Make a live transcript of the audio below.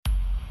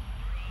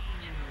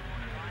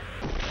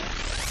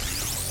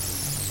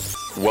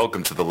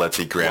Welcome to the Let's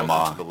Eat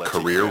Grandma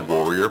Career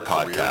Warrior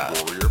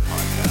Podcast.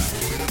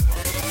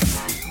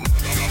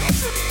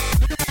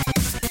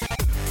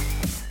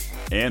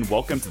 And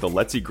welcome to the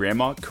Let's Eat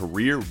Grandma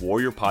Career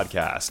Warrior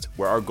Podcast,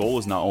 where our goal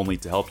is not only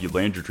to help you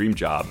land your dream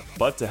job,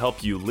 but to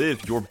help you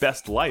live your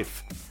best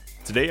life.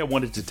 Today, I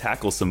wanted to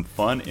tackle some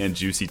fun and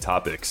juicy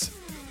topics.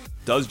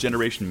 Does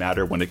generation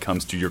matter when it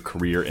comes to your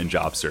career and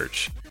job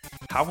search?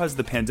 How has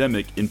the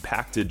pandemic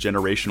impacted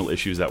generational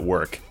issues at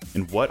work?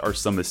 And what are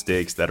some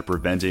mistakes that are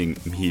preventing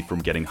me from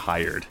getting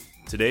hired?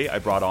 Today, I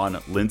brought on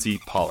Lindsay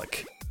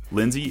Pollock.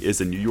 Lindsay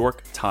is a New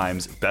York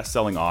Times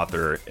bestselling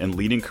author and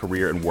leading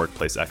career and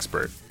workplace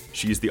expert.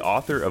 She is the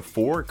author of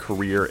 4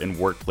 career and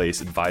workplace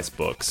advice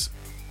books,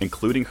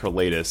 including her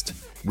latest,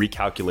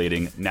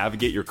 Recalculating: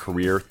 Navigate Your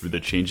Career Through the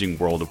Changing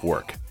World of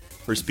Work.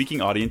 Her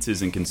speaking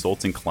audiences and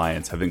consulting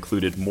clients have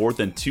included more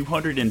than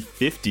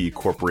 250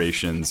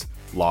 corporations,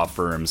 law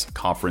firms,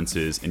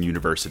 conferences, and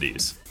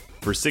universities.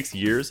 For 6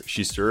 years,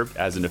 she served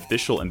as an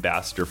official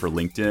ambassador for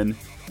LinkedIn,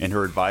 and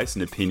her advice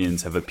and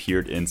opinions have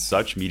appeared in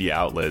such media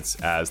outlets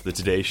as The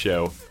Today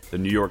Show, The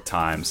New York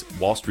Times,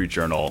 Wall Street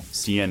Journal,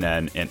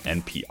 CNN, and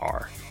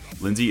NPR.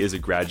 Lindsay is a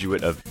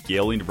graduate of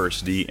Yale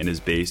University and is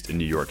based in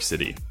New York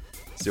City.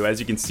 So as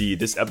you can see,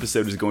 this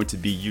episode is going to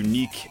be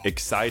unique,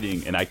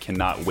 exciting, and I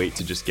cannot wait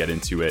to just get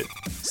into it.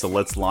 So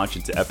let's launch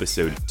into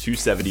episode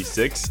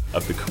 276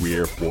 of the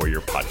Career Warrior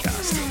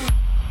Podcast.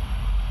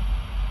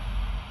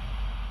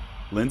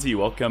 Lindsay,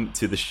 welcome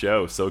to the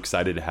show. So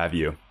excited to have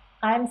you.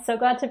 I'm so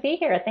glad to be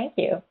here. Thank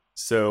you.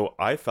 So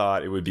I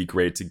thought it would be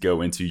great to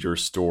go into your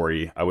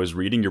story. I was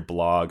reading your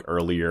blog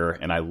earlier,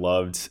 and I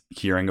loved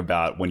hearing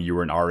about when you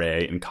were an RA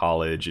in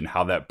college and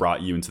how that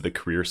brought you into the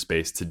career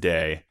space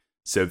today.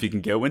 So if you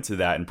can go into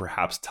that and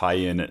perhaps tie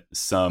in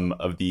some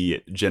of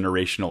the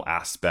generational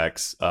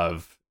aspects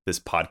of this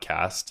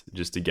podcast,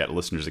 just to get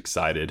listeners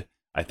excited,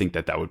 I think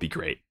that would be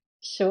great.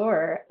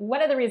 Sure.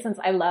 One of the reasons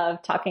I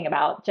love talking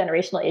about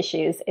generational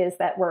issues is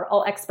that we're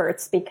all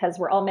experts because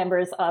we're all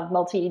members of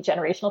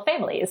multi-generational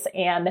families.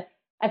 And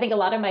I think a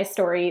lot of my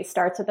story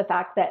starts with the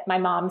fact that my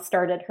mom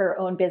started her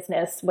own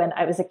business when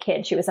I was a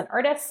kid. She was an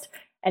artist,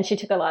 and she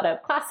took a lot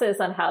of classes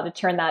on how to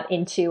turn that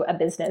into a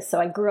business.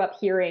 So I grew up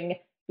hearing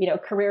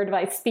career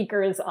advice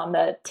speakers on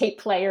the tape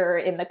player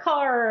in the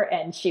car,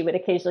 and she would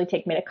occasionally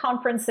take me to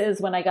conferences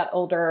when I got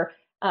older.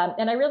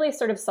 And I really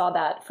sort of saw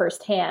that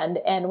firsthand.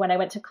 And when I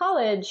went to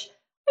college,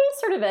 I was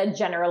sort of a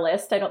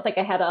generalist. I don't think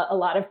I had a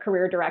lot of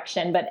career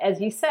direction. But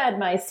as you said,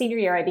 my senior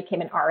year, I became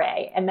an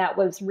RA. And that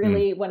was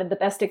really one of the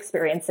best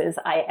experiences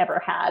I ever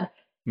had.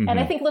 Mm-hmm. And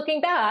I think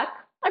looking back,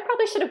 I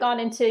probably should have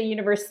gone into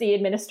university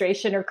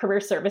administration or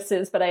career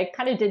services, but I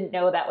kind of didn't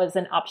know that was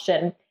an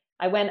option.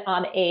 I went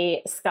on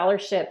a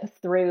scholarship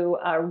through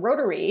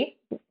Rotary,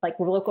 like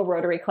local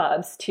Rotary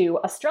clubs, to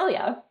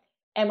Australia.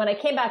 And when I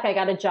came back, I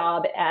got a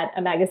job at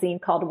a magazine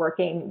called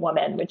Working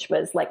Woman, which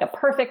was like a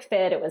perfect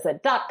fit. It was a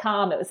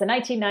 .com. It was the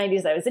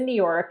 1990s. I was in New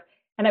York,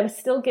 and I was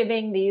still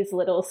giving these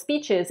little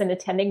speeches and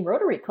attending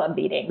Rotary Club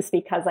meetings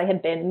because I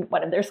had been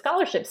one of their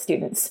scholarship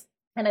students.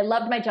 And I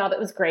loved my job. It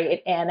was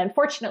great. And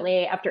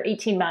unfortunately, after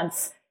 18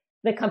 months,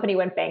 the company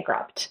went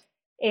bankrupt.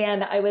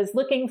 And I was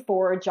looking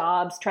for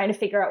jobs, trying to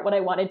figure out what I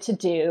wanted to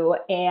do.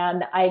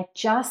 And I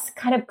just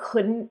kind of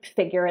couldn't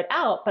figure it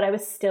out. But I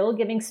was still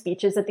giving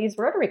speeches at these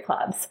Rotary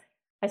clubs.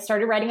 I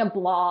started writing a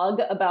blog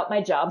about my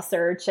job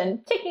search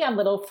and taking on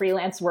little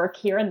freelance work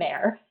here and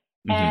there.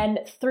 Mm-hmm. And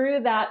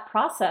through that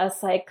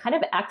process, I kind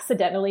of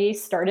accidentally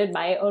started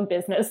my own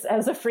business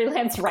as a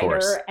freelance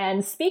writer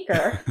and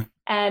speaker.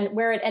 And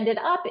where it ended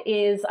up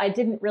is I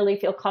didn't really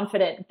feel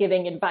confident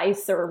giving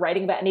advice or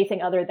writing about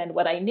anything other than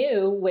what I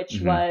knew, which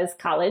was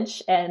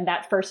college and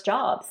that first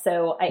job.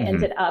 So I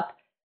ended up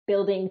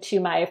building to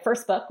my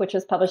first book, which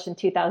was published in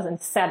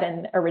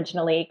 2007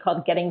 originally,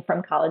 called Getting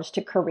from College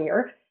to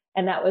Career.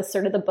 And that was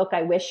sort of the book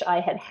I wish I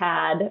had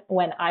had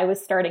when I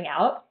was starting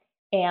out.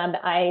 And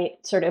I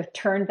sort of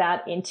turned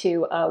that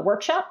into a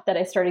workshop that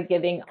I started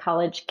giving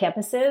college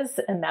campuses.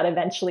 And that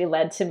eventually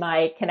led to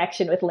my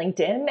connection with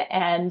LinkedIn.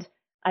 And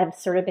I've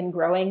sort of been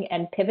growing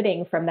and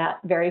pivoting from that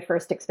very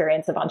first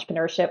experience of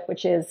entrepreneurship,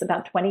 which is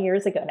about 20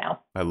 years ago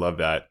now. I love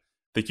that. I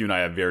think you and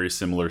I have very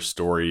similar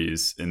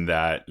stories in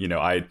that,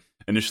 I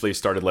initially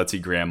started Let's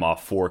Eat Grandma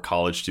for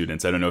college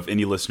students. I don't know if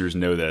any listeners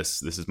know this.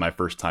 This is my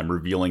first time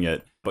revealing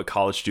it, but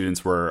college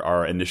students were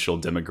our initial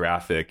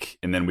demographic.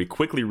 And then we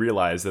quickly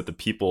realized that the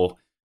people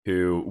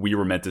who we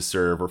were meant to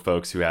serve were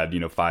folks who had,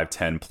 5,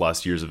 10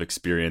 plus years of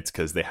experience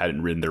because they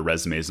hadn't written their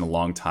resumes in a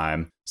long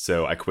time.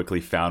 So I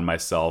quickly found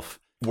myself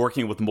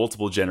working with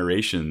multiple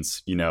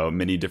generations,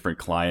 many different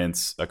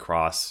clients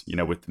across,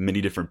 with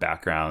many different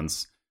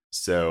backgrounds.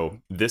 So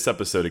this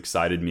episode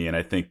excited me. And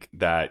I think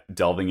that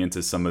delving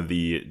into some of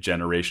the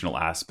generational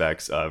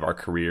aspects of our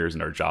careers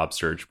and our job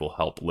search will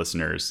help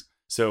listeners.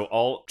 So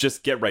I'll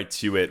just get right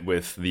to it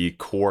with the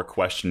core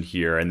question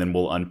here, and then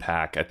we'll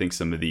unpack, I think,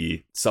 some of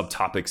the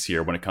subtopics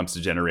here when it comes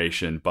to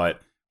generation.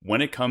 But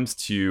when it comes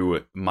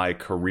to my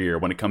career,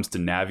 when it comes to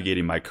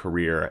navigating my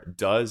career,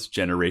 does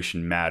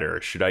generation matter?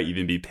 Should I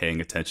even be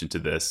paying attention to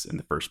this in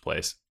the first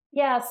place?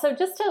 Yeah, so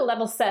just to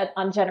level set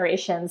on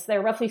generations, there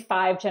are roughly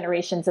 5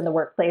 generations in the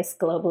workplace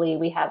globally.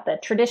 We have the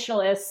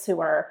traditionalists who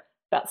are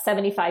about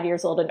 75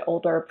 years old and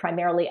older,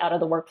 primarily out of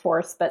the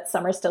workforce, but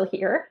some are still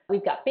here.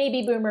 We've got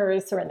baby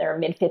boomers who are in their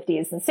mid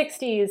 50s and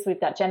 60s. We've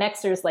got Gen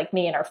Xers like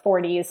me in our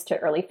 40s to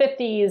early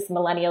 50s.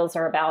 Millennials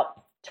are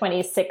about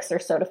 26 or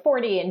so to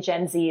 40, and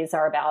Gen Zs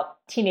are about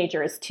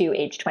teenagers to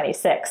age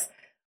 26.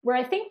 Where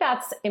I think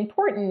that's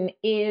important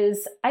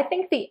is I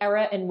think the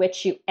era in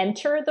which you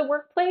enter the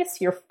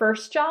workplace, your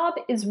first job,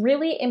 is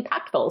really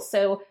impactful.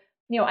 So,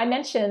 I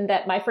mentioned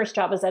that my first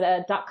job was at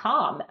a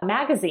 .com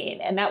magazine,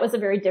 and that was a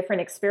very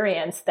different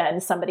experience than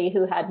somebody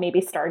who had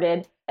maybe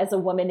started as a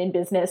woman in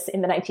business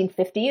in the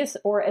 1950s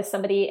or as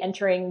somebody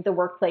entering the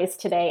workplace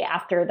today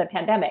after the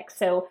pandemic.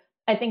 So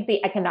I think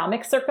the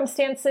economic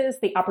circumstances,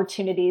 the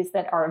opportunities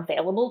that are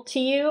available to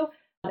you,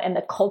 and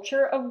the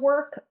culture of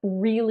work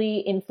really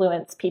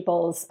influence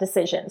people's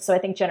decisions. So I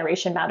think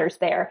generation matters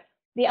there.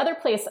 The other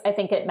place I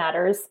think it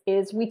matters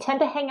is we tend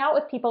to hang out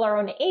with people our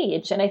own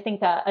age. And I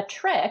think a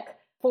trick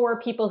for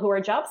people who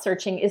are job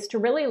searching is to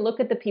really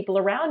look at the people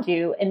around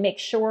you and make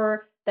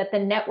sure that the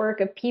network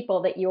of people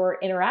that you're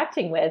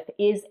interacting with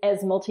is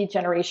as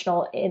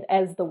multi-generational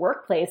as the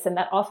workplace. And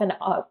that often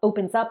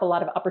opens up a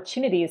lot of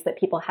opportunities that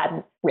people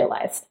hadn't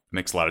realized.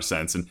 Makes a lot of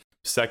sense. And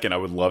second, I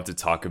would love to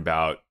talk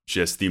about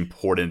just the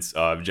importance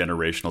of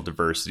generational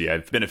diversity.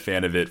 I've been a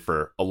fan of it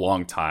for a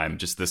long time,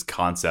 just this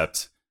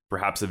concept.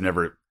 Perhaps I've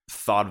never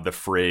thought of the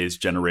phrase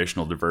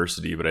generational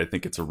diversity, but I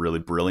think it's a really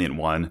brilliant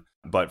one.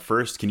 But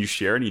first, can you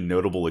share any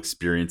notable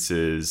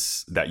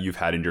experiences that you've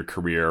had in your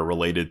career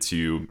related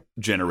to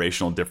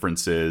generational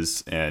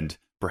differences and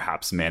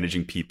perhaps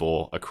managing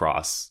people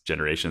across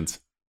generations?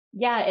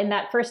 Yeah, in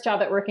that first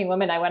job at Working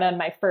Woman, I went on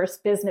my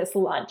first business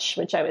lunch,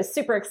 which I was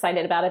super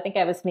excited about. I think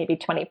I was maybe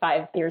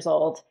 25 years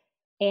old.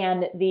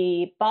 And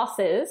the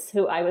bosses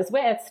who I was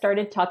with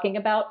started talking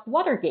about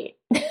Watergate,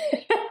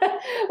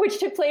 which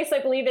took place, I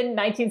believe, in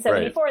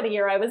 1974, right, the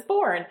year I was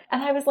born.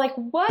 And I was like,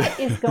 what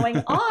is going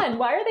on?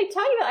 Why are they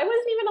talking about it? I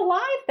wasn't even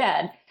alive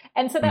then.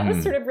 And so that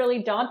was sort of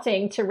really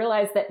daunting to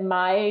realize that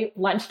my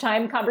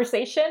lunchtime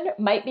conversation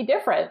might be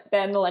different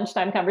than the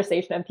lunchtime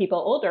conversation of people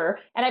older.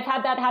 And I've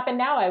had that happen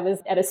now. I was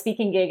at a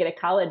speaking gig at a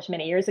college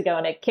many years ago,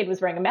 and a kid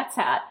was wearing a Mets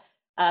hat.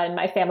 And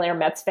my family are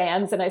Mets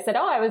fans. And I said,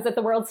 I was at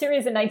the World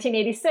Series in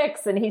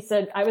 1986. And he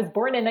said, I was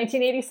born in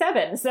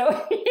 1987. So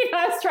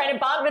I was trying to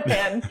bond with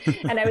him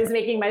and I was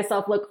making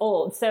myself look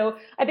old. So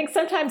I think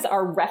sometimes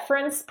our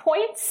reference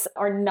points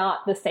are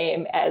not the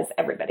same as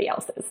everybody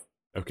else's.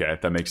 Okay,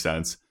 that makes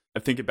sense. I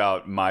think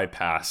about my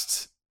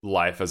past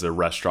life as a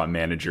restaurant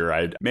manager.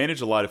 I'd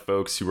managed a lot of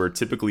folks who were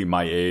typically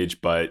my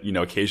age, but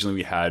occasionally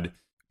we had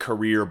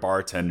career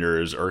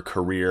bartenders or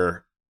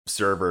career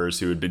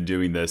servers who had been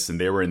doing this, and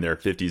they were in their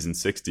 50s and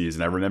 60s.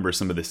 And I remember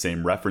some of the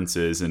same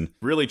references and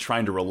really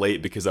trying to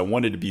relate because I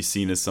wanted to be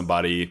seen as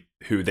somebody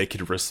who they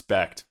could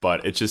respect.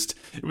 But it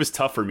was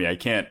tough for me. I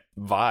can't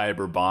vibe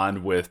or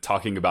bond with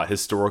talking about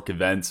historic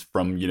events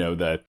from,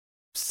 the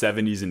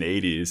 70s and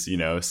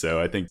 80s,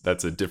 so I think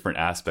that's a different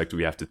aspect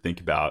we have to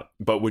think about.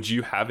 But would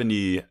you have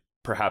any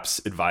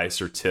perhaps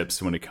advice or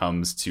tips when it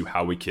comes to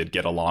how we could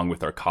get along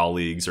with our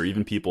colleagues or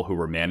even people who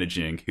we're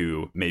managing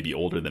who may be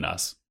older than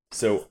us?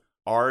 So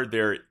are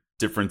there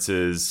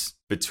differences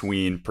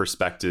between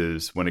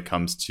perspectives when it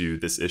comes to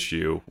this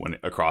issue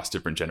across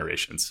different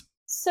generations?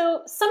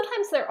 So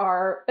sometimes there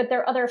are, but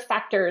there are other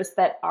factors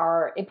that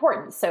are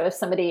important. So if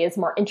somebody is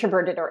more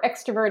introverted or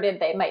extroverted,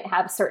 they might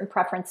have certain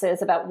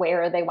preferences about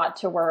where they want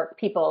to work,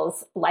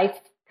 people's life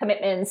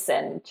commitments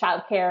and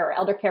childcare or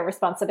elder care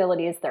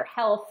responsibilities, their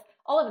health.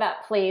 All of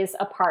that plays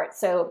a part.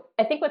 So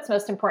I think what's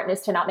most important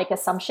is to not make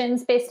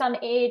assumptions based on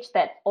age,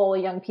 that all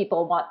young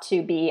people want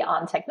to be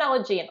on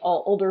technology and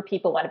all older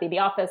people want to be in the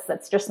office.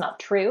 That's just not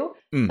true.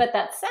 But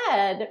that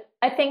said,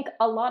 I think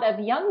a lot of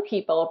young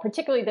people,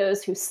 particularly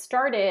those who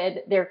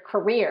started their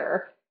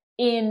career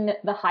in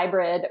the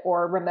hybrid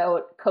or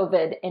remote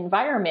COVID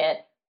environment,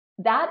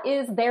 that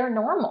is their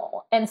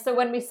normal. And so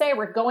when we say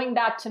we're going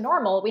back to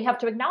normal, we have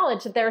to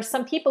acknowledge that there are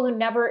some people who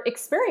never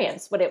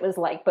experienced what it was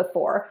like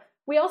before.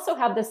 We also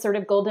have this sort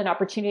of golden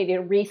opportunity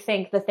to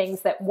rethink the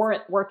things that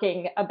weren't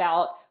working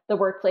about the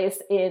workplace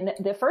in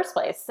the first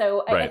place.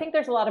 So right. I think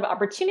there's a lot of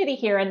opportunity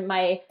here. And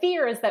my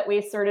fear is that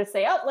we sort of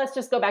say, let's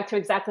just go back to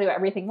exactly what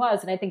everything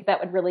was. And I think that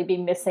would really be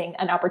missing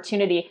an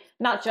opportunity,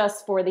 not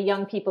just for the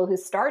young people who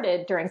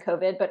started during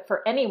COVID, but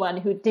for anyone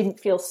who didn't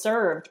feel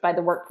served by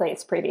the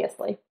workplace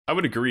previously. I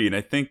would agree. And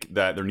I think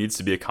that there needs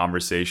to be a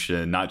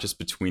conversation, not just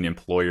between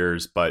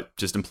employers, but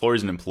just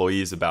employers and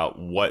employees about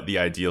what the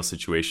ideal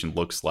situation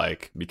looks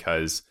like.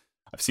 Because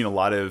I've seen a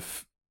lot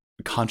of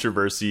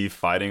controversy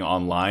fighting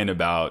online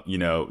about,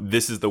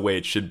 this is the way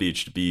it should be. It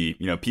should be,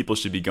 people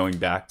should be going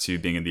back to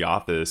being in the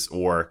office,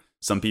 or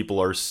some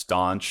people are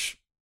staunch,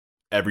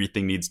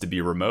 everything needs to be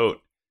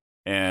remote.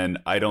 And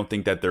I don't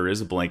think that there is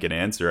a blanket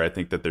answer. I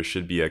think that there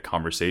should be a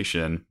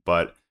conversation,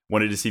 but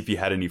wanted to see if you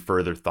had any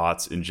further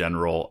thoughts in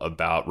general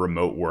about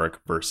remote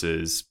work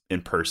versus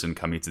in person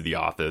coming to the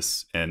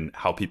office and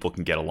how people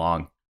can get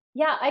along.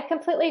 Yeah, I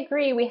completely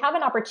agree. We have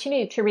an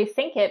opportunity to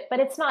rethink it,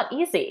 but it's not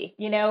easy.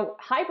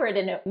 Hybrid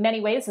in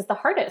many ways is the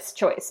hardest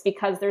choice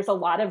because there's a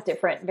lot of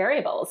different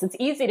variables. It's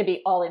easy to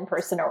be all in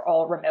person or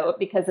all remote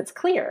because it's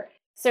clear.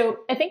 So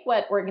I think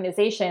what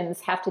organizations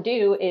have to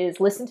do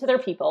is listen to their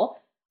people,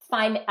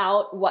 find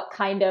out what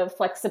kind of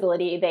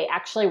flexibility they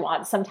actually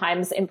want.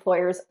 Sometimes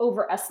employers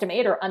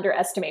overestimate or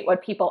underestimate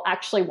what people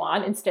actually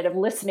want instead of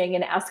listening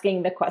and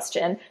asking the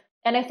question.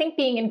 And I think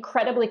being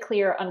incredibly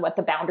clear on what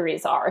the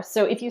boundaries are.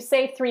 So if you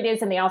say 3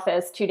 days in the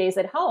office, 2 days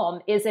at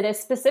home, is it a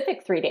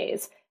specific 3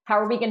 days? How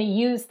are we going to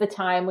use the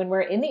time when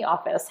we're in the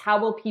office? How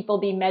will people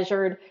be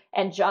measured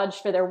and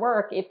judged for their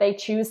work if they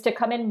choose to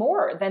come in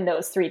more than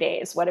those 3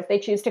 days? What if they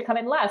choose to come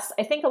in less?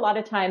 I think a lot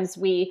of times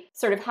we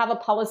sort of have a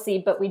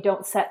policy, but we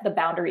don't set the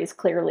boundaries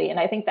clearly. And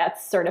I think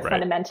that's sort of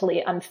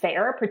fundamentally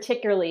unfair,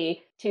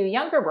 particularly to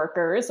younger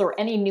workers or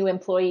any new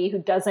employee who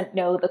doesn't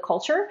know the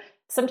culture.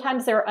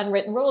 Sometimes there are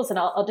unwritten rules. And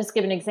I'll just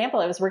give an example.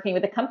 I was working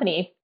with a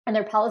company and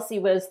their policy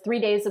was 3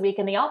 days a week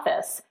in the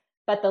office.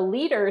 But the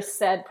leaders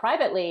said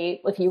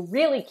privately, if you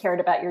really cared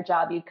about your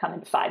job, you'd come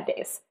in 5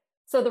 days.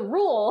 So the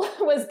rule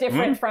was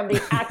different from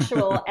the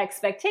actual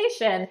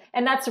expectation.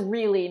 And that's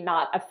really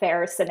not a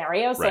fair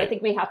scenario. So I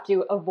think we have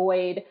to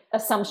avoid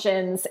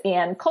assumptions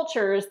and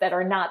cultures that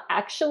are not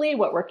actually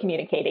what we're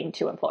communicating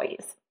to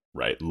employees.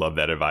 Right. Love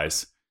that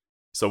advice.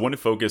 So I want to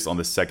focus on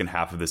the second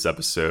half of this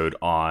episode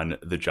on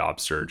the job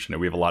search.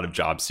 We have a lot of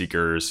job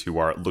seekers who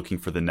are looking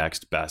for the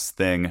next best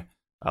thing.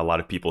 A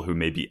lot of people who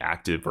may be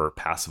active or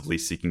passively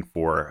seeking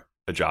for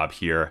a job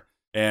here.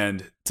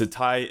 And to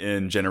tie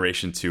in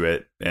generation to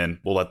it, and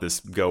we'll let this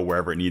go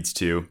wherever it needs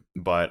to,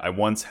 but I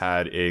once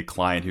had a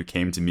client who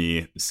came to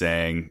me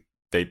saying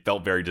they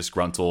felt very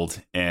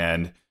disgruntled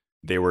and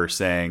they were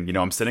saying,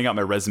 I'm sending out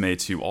my resume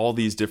to all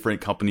these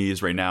different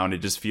companies right now, and I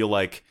just feel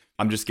like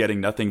I'm just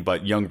getting nothing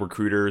but young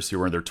recruiters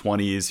who are in their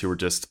 20s who are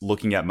just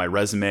looking at my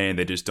resume and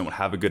they just don't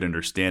have a good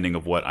understanding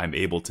of what I'm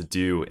able to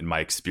do in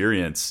my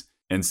experience.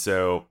 And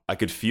so I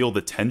could feel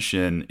the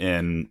tension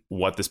in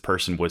what this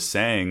person was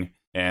saying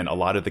and a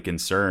lot of the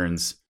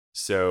concerns.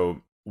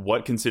 So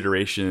what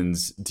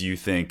considerations do you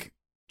think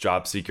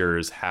job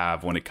seekers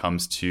have when it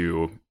comes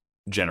to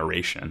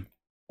generation?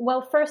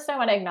 Well, first, I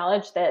want to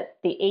acknowledge that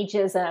the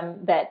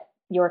ageism that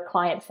your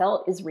client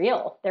felt is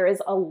real. There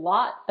is a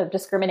lot of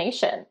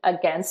discrimination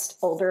against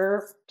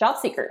older job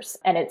seekers.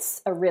 And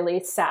it's a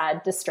really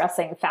sad,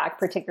 distressing fact,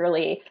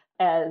 particularly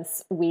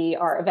as we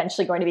are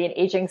eventually going to be an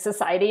aging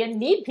society and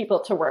need people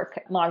to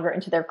work longer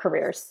into their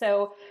careers.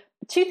 So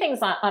 2 things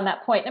on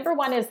that point. Number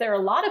one is there are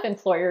a lot of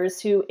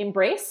employers who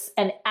embrace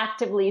and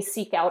actively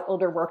seek out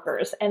older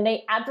workers, and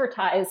they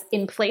advertise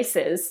in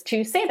places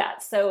to say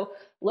that. So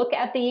look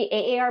at the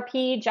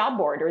AARP job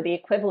board or the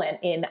equivalent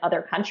in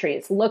other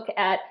countries. Look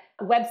at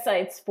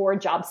websites for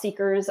job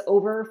seekers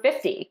over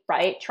 50,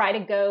 right? Try to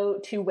go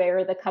to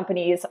where the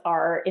companies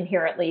are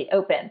inherently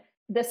open.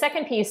 The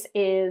second piece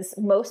is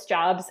most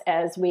jobs,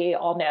 as we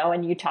all know,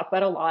 and you talk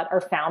about a lot,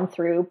 are found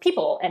through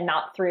people and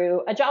not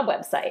through a job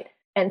website.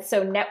 And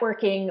so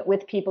networking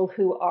with people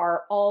who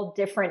are all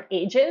different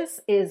ages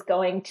is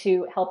going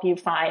to help you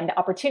find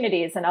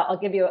opportunities. And I'll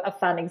give you a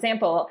fun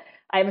example.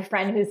 I have a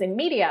friend who's in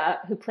media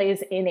who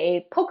plays in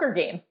a poker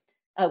game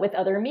with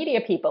other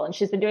media people. And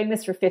she's been doing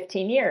this for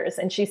 15 years.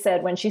 And she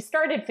said when she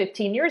started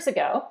 15 years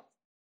ago,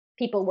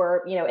 people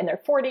were, in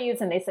their 40s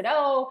and they said,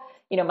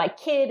 my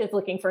kid is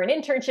looking for an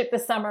internship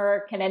this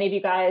summer. Can any of you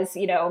guys,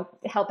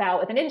 help out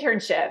with an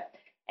internship?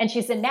 And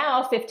she said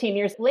now, 15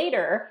 years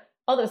later,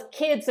 all those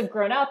kids have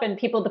grown up and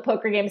people at the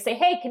poker game say,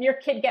 hey, can your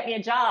kid get me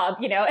a job,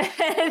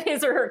 at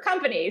his or her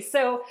company?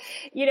 So,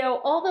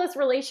 all those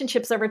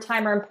relationships over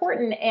time are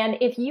important. And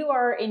if you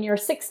are in your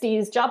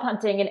 60s job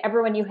hunting and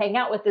everyone you hang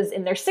out with is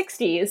in their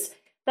 60s,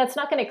 that's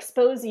not going to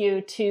expose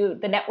you to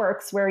the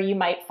networks where you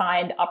might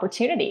find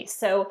opportunities.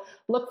 So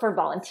look for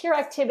volunteer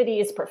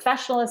activities,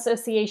 professional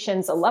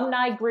associations,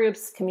 alumni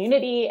groups,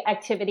 community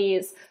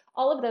activities.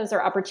 All of those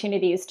are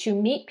opportunities to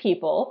meet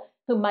people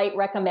who might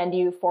recommend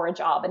you for a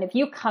job. And if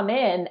you come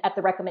in at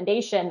the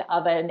recommendation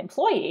of an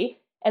employee,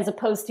 as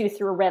opposed to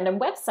through a random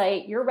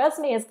website, your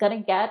resume is going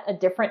to get a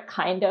different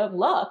kind of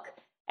look,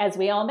 as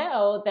we all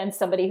know, than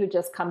somebody who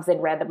just comes in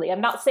randomly. I'm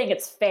not saying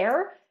it's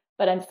fair,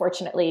 but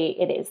unfortunately,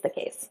 it is the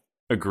case.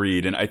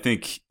 Agreed. And I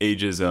think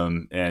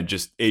ageism and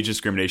just age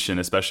discrimination,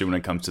 especially when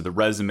it comes to the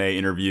resume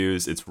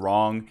interviews, it's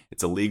wrong,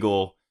 it's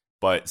illegal.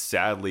 But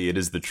sadly, it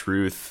is the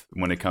truth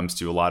when it comes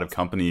to a lot of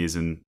companies.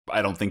 And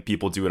I don't think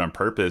people do it on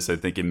purpose. I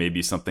think it may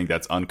be something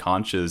that's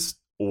unconscious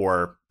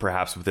or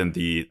perhaps within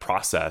the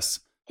process.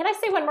 Can I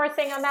say one more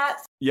thing on that?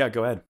 Yeah,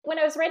 go ahead. When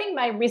I was writing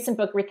my recent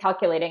book,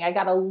 Recalculating, I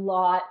got a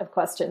lot of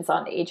questions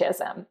on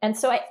ageism. And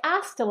so I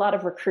asked a lot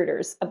of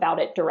recruiters about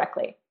it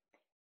directly.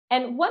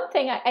 And one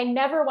thing, I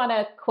never want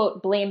to,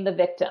 quote, blame the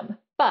victim,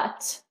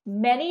 but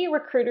many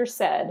recruiters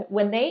said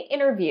when they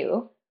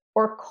interview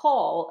or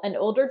call an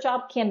older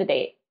job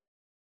candidate,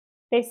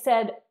 they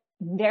said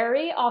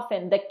very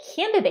often the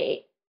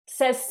candidate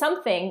says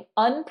something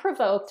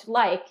unprovoked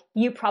like,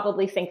 you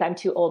probably think I'm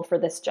too old for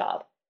this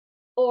job,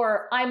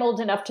 or I'm old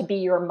enough to be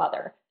your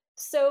mother.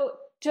 So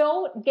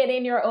don't get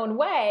in your own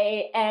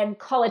way and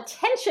call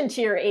attention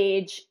to your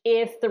age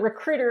if the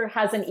recruiter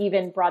hasn't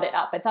even brought it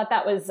up. I thought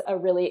that was a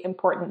really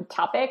important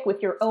topic.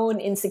 With your own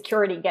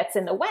insecurity gets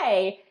in the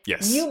way,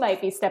 Yes. You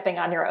might be stepping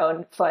on your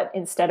own foot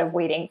instead of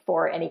waiting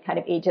for any kind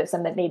of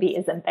ageism that maybe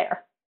isn't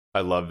there.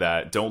 I love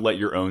that. Don't let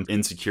your own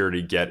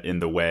insecurity get in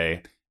the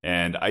way.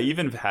 And I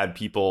even have had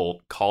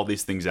people call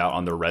these things out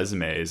on their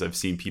resumes. I've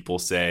seen people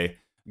say,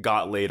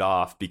 got laid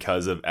off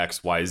because of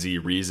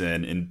XYZ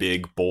reason in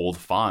big, bold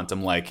font.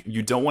 I'm like,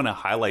 you don't want to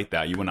highlight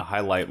that. You want to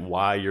highlight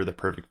why you're the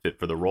perfect fit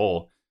for the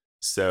role.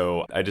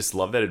 So I just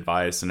love that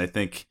advice. And I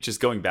think just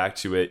going back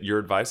to it, your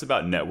advice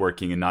about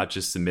networking and not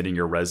just submitting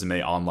your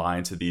resume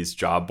online to these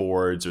job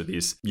boards or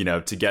these,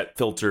 to get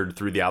filtered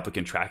through the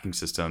applicant tracking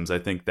systems, I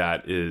think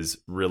that is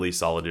really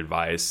solid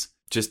advice.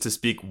 Just to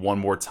speak one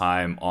more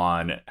time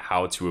on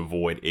how to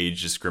avoid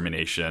age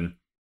discrimination,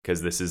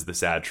 because this is the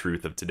sad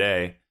truth of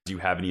today. Do you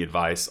have any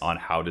advice on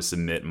how to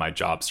submit my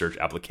job search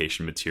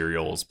application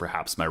materials,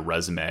 perhaps my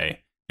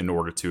resume, in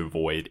order to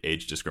avoid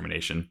age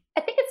discrimination?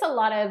 I think it's a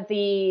lot of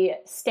the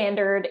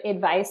standard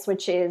advice,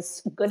 which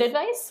is good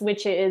advice,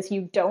 which is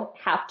you don't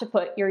have to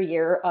put your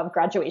year of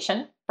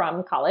graduation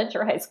from college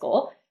or high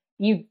school.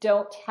 You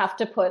don't have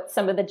to put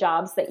some of the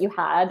jobs that you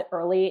had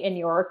early in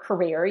your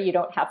career. You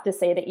don't have to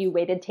say that you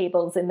waited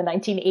tables in the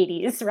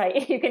 1980s,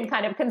 right? You can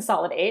kind of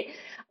consolidate.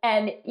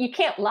 And you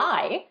can't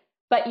lie,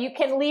 but you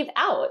can leave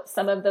out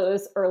some of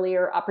those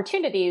earlier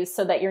opportunities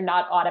so that you're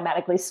not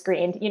automatically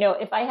screened.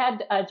 If I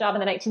had a job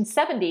in the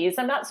 1970s,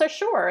 I'm not so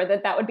sure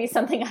that that would be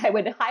something I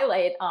would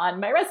highlight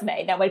on my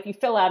resume. Now, if you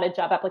fill out a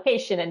job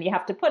application and you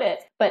have to put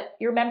it, but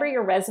you remember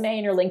your resume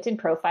and your LinkedIn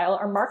profile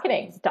are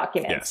marketing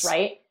documents, Yes.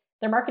 right?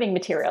 They're marketing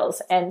materials.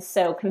 And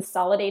so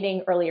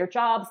consolidating earlier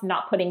jobs,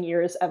 not putting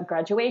years of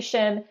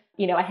graduation,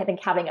 I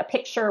think having a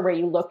picture where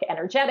you look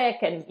energetic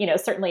and,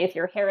 certainly if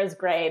your hair is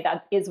gray,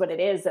 that is what it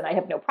is. And I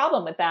have no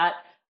problem with that.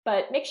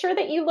 But make sure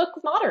that you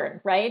look modern,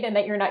 right? And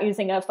that you're not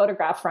using a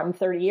photograph from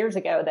 30 years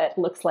ago that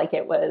looks like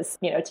it was,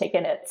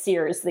 taken at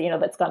Sears,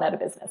 that's gone out of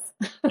business.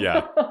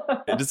 Yeah.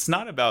 It's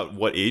not about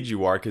what age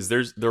you are, because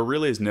there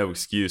really is no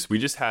excuse. We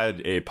just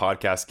had a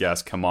podcast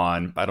guest come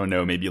on, I don't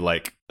know, maybe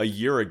like a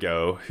year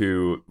ago,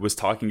 who was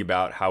talking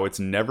about how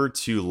it's never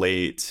too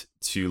late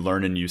to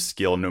learn a new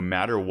skill, no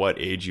matter what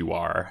age you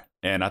are.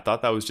 And I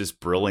thought that was just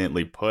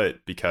brilliantly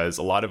put, because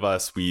a lot of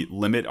us, we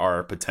limit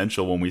our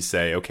potential when we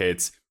say, okay,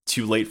 it's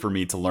too late for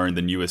me to learn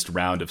the newest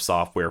round of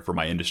software for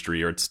my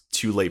industry, or it's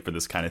too late for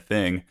this kind of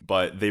thing.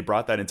 But they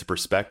brought that into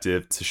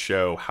perspective to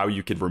show how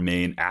you could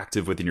remain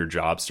active within your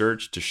job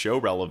search, to show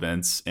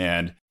relevance,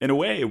 and in a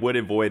way it would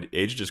avoid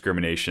age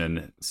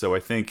discrimination. So I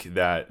think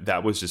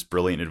that was just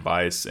brilliant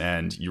advice,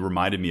 and you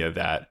reminded me of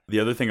that. The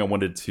other thing I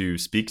wanted to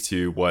speak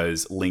to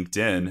was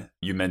LinkedIn.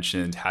 You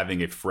mentioned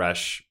having a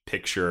fresh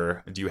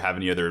picture. Do you have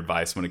any other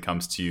advice when it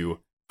comes to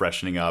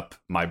freshening up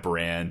my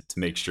brand to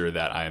make sure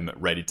that I'm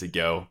ready to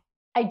go?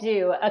 I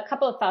do. A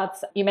couple of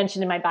thoughts. You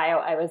mentioned in my bio,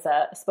 I was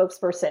a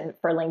spokesperson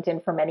for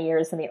LinkedIn for many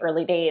years in the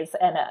early days.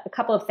 And a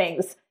couple of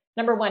things.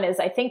 Number one is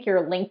I think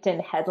your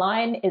LinkedIn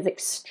headline is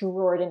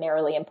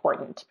extraordinarily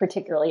important,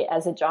 particularly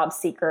as a job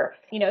seeker.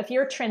 If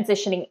you're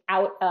transitioning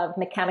out of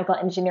mechanical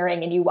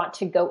engineering and you want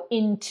to go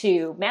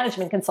into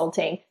management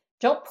consulting,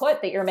 don't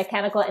put that you're a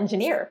mechanical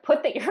engineer.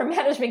 Put that you're a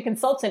management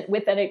consultant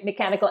with a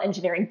mechanical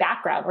engineering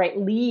background, right?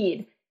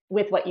 Lead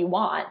with what you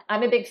want.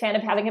 I'm a big fan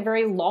of having a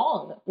very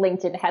long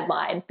LinkedIn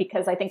headline,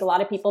 because I think a lot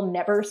of people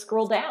never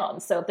scroll down.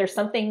 So if there's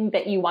something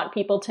that you want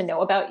people to know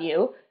about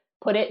you,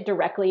 put it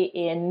directly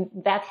in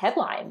that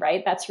headline,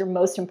 right? That's your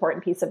most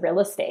important piece of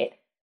real estate.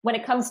 When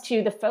it comes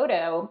to the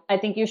photo, I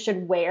think you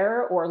should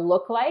wear or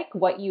look like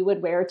what you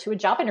would wear to a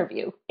job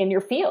interview in your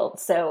field.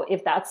 So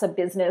if that's a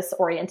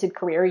business-oriented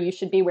career, you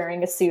should be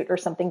wearing a suit or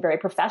something very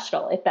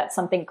professional. If that's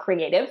something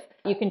creative,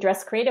 you can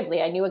dress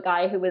creatively. I knew a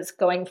guy who was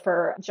going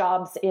for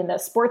jobs in the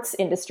sports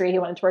industry. He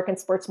wanted to work in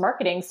sports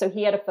marketing. So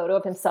he had a photo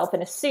of himself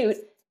in a suit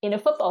in a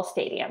football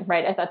stadium,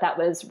 right? I thought that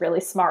was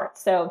really smart.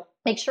 So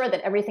make sure that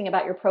everything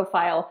about your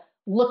profile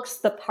looks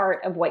the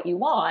part of what you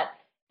want.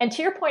 And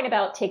to your point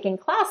about taking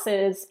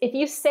classes, if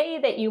you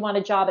say that you want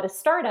a job at a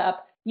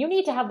startup, you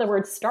need to have the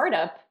word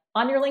startup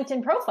on your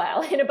LinkedIn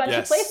profile in a bunch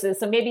of places.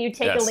 So maybe you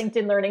take a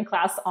LinkedIn learning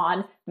class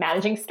on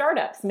managing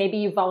startups. Maybe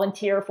you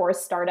volunteer for a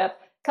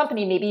startup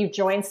company. Maybe you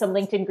join some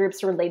LinkedIn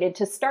groups related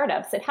to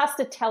startups. It has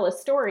to tell a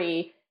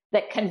story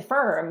that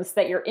confirms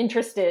that you're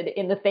interested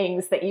in the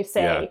things that you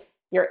say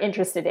you're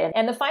interested in.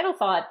 And the final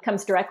thought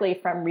comes directly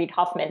from Reid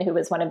Hoffman, who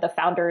was one of the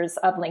founders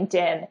of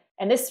LinkedIn.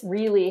 And this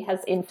really has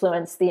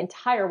influenced the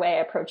entire way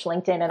I approach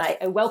LinkedIn. And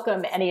I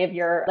welcome any of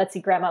your Let's See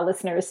Grandma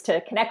listeners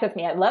to connect with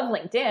me. I love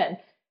LinkedIn.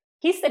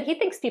 He said he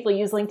thinks people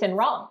use LinkedIn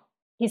wrong.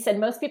 He said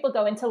most people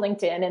go into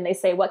LinkedIn and they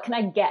say, what can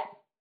I get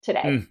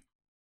today?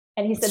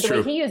 And he said the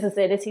way he uses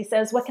it is he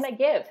says, what can I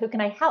give? Who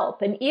can I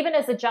help? And even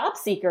as a job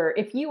seeker,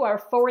 if you are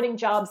forwarding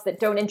jobs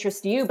that don't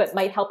interest you but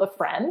might help a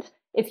friend,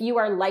 if you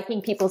are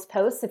liking people's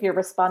posts, if you're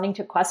responding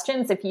to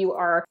questions, if you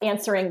are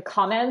answering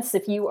comments,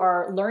 if you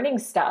are learning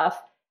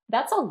stuff,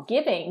 that's all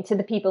giving to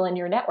the people in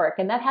your network.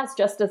 And that has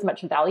just as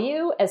much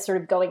value as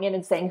sort of going in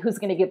and saying, who's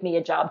going to give me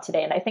a job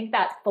today? And I think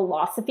that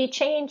philosophy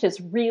change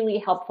is really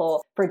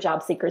helpful for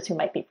job seekers who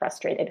might be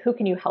frustrated. Who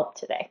can you help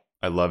today?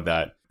 I love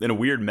that. In a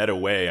weird meta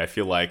way, I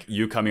feel like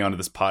you coming onto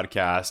this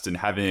podcast and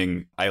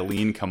having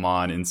Eileen come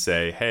on and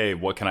say, hey,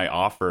 what can I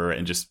offer?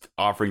 And just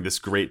offering this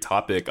great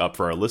topic up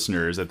for our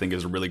listeners, I think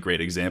is a really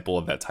great example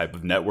of that type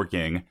of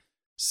networking.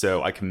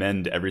 So I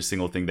commend every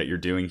single thing that you're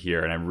doing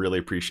here. And I really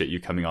appreciate you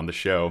coming on the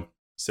show.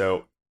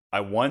 So I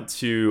want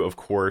to, of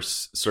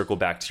course, circle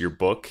back to your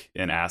book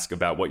and ask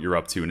about what you're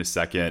up to in a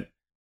second.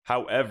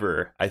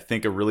 However, I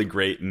think a really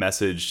great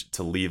message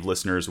to leave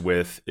listeners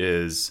with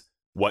is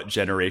what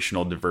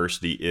generational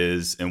diversity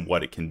is and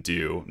what it can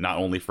do, not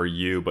only for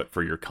you, but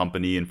for your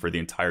company and for the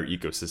entire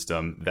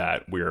ecosystem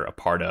that we're a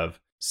part of.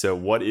 So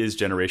what is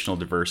generational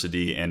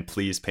diversity? And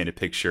please paint a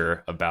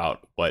picture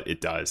about what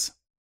it does.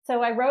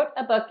 So I wrote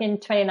a book in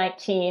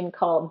 2019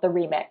 called The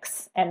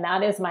Remix, and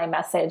that is my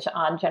message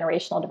on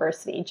generational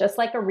diversity. Just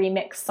like a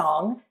remix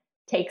song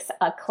takes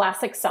a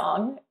classic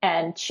song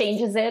and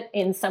changes it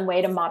in some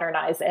way to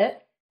modernize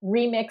it,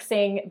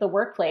 remixing the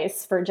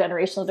workplace for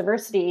generational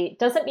diversity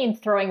doesn't mean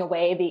throwing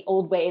away the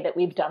old way that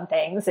we've done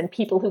things and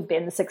people who've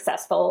been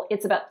successful.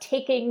 It's about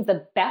taking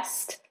the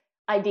best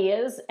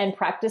ideas and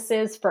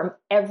practices from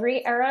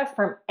every era,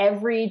 from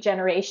every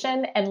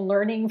generation, and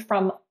learning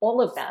from all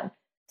of them.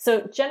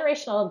 So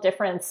generational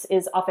difference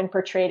is often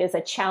portrayed as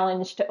a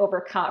challenge to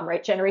overcome,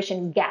 right?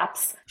 Generation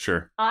gaps.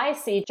 Sure. I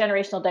see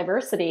generational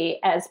diversity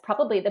as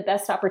probably the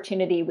best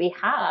opportunity we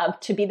have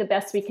to be the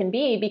best we can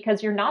be,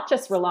 because you're not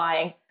just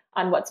relying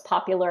on what's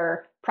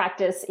popular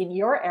practice in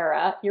your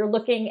era. You're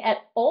looking at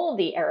all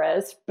the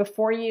eras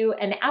before you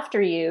and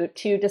after you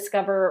to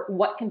discover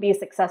what can be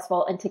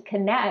successful and to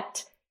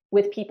connect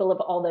with people of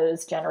all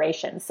those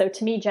generations. So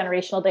to me,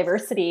 generational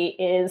diversity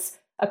is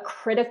a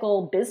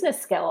critical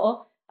business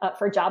skill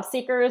for job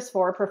seekers,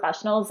 for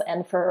professionals,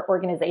 and for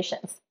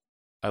organizations.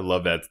 I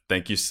love that.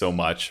 Thank you so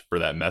much for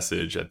that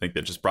message. I think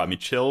that just brought me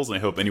chills, and I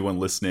hope anyone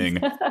listening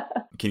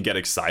can get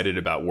excited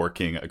about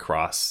working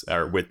across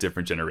or with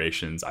different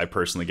generations. I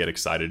personally get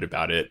excited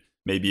about it.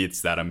 Maybe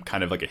it's that I'm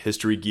kind of like a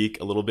history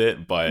geek a little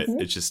bit, but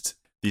it's just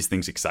these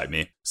things excite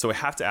me. So I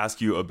have to ask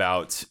you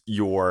about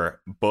your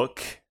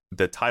book.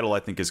 The title, I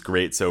think, is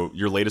great. So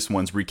your latest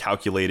one's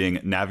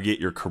Recalculating, Navigate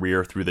Your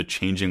Career Through the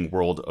Changing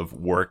World of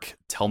Work.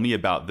 Tell me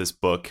about this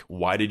book.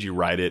 Why did you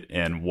write it?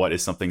 And what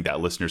is something that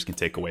listeners can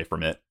take away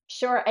from it?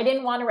 Sure. I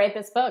didn't want to write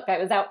this book. I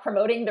was out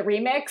promoting The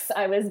Remix.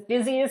 I was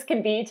busy as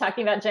can be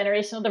talking about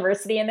generational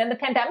diversity. And then the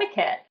pandemic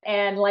hit.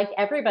 And like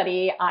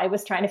everybody, I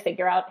was trying to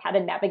figure out how to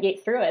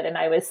navigate through it. And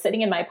I was sitting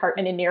in my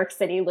apartment in New York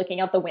City, looking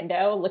out the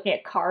window, looking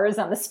at cars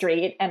on the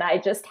street. And I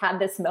just had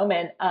this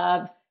moment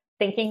of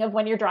thinking of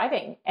when you're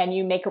driving and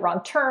you make a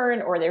wrong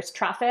turn or there's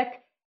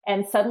traffic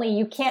and suddenly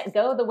you can't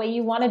go the way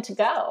you wanted to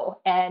go.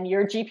 And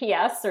your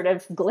GPS sort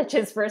of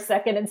glitches for a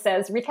second and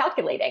says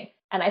recalculating.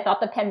 And I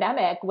thought the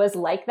pandemic was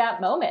like that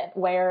moment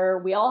where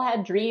we all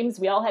had dreams,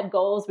 we all had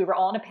goals, we were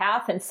all on a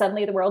path, and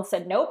suddenly the world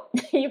said, nope,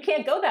 you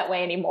can't go that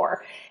way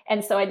anymore.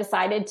 And so I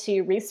decided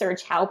to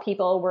research how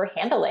people were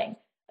handling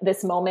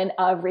this moment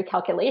of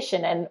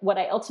recalculation. And what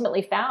I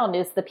ultimately found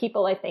is the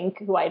people I think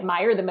who I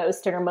admire the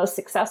most and are most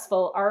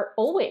successful are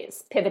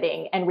always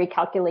pivoting and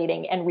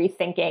recalculating and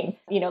rethinking,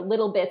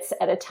 little bits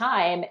at a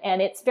time.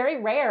 And it's very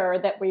rare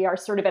that we are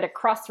sort of at a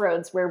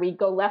crossroads where we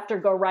go left or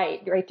go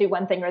right, do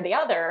one thing or the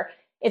other.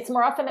 It's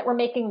more often that we're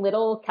making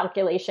little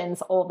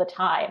calculations all the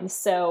time.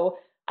 So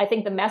I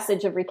think the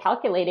message of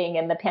recalculating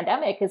in the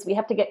pandemic is we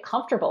have to get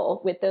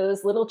comfortable with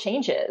those little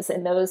changes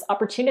and those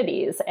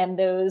opportunities and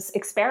those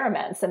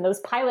experiments and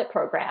those pilot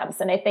programs.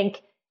 And I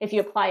think if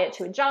you apply it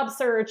to a job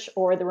search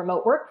or the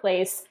remote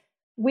workplace,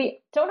 we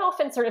don't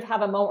often sort of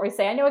have a moment where we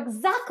say, I know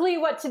exactly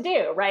what to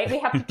do, right? We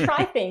have to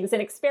try things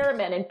and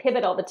experiment and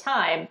pivot all the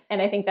time.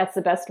 And I think that's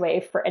the best way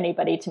for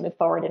anybody to move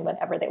forward in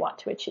whatever they want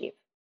to achieve.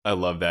 I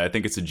love that. I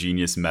think it's a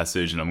genius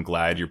message, and I'm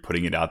glad you're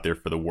putting it out there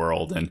for the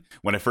world. And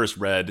when I first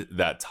read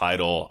that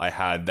title, I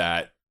had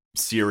that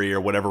Siri or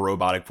whatever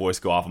robotic voice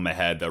go off in my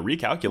head, the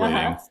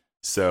recalculating.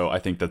 So I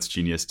think that's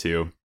genius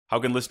too. How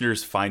can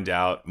listeners find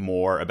out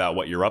more about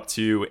what you're up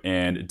to?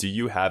 And do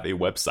you have a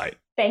website?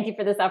 Thank you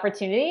for this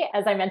opportunity.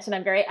 As I mentioned,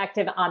 I'm very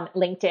active on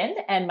LinkedIn,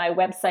 and my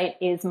website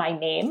is my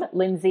name,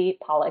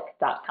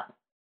 lindsaypollack.com.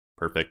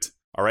 Perfect.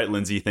 All right,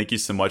 Lindsay, thank you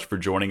so much for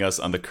joining us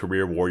on the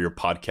Career Warrior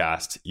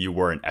podcast. You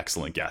were an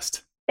excellent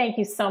guest. Thank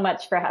you so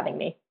much for having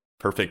me.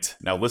 Perfect.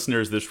 Now,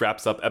 listeners, this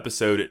wraps up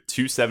episode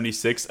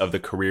 276 of the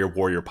Career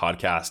Warrior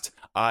podcast.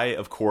 I,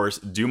 of course,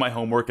 do my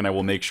homework, and I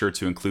will make sure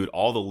to include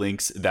all the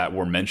links that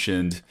were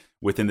mentioned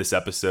within this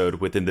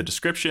episode within the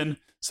description.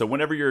 So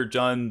whenever you're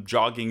done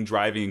jogging,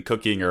 driving,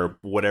 cooking, or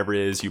whatever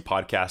it is you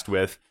podcast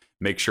with,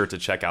 make sure to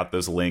check out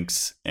those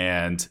links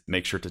and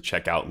make sure to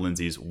check out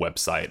Lindsay's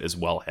website as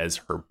well as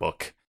her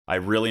book. I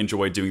really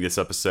enjoyed doing this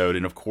episode.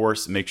 And of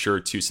course, make sure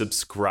to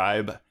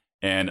subscribe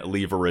and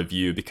leave a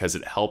review because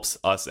it helps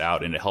us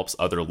out and it helps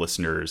other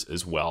listeners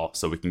as well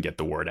so we can get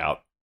the word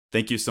out.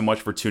 Thank you so much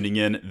for tuning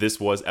in. This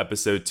was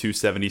episode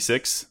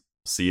 276.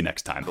 See you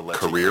next time.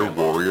 Career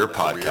Warrior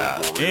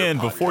Podcast. And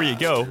before you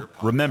go,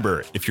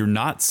 remember, if you're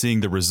not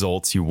seeing the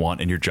results you want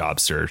in your job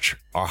search,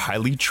 our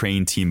highly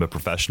trained team of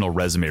professional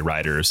resume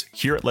writers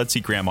here at Let's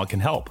Eat Grandma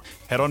can help.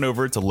 Head on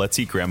over to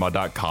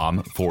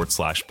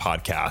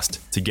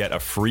let'seatgrandma.com/podcast to get a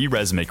free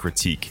resume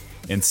critique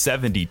and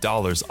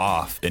 $70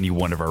 off any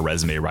one of our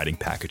resume writing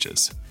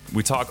packages.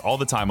 We talk all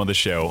the time on the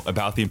show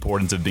about the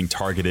importance of being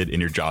targeted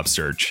in your job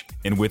search.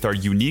 And with our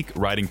unique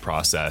writing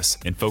process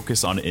and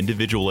focus on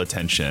individual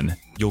attention,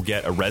 you'll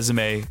get a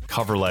resume,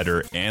 cover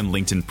letter, and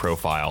LinkedIn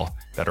profile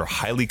that are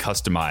highly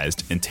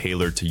customized and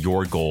tailored to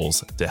your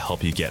goals to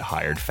help you get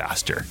hired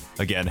faster.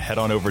 Again, head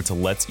on over to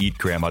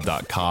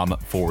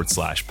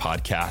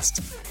let'seatgrandma.com/podcast.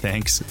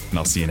 Thanks, and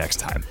I'll see you next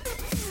time.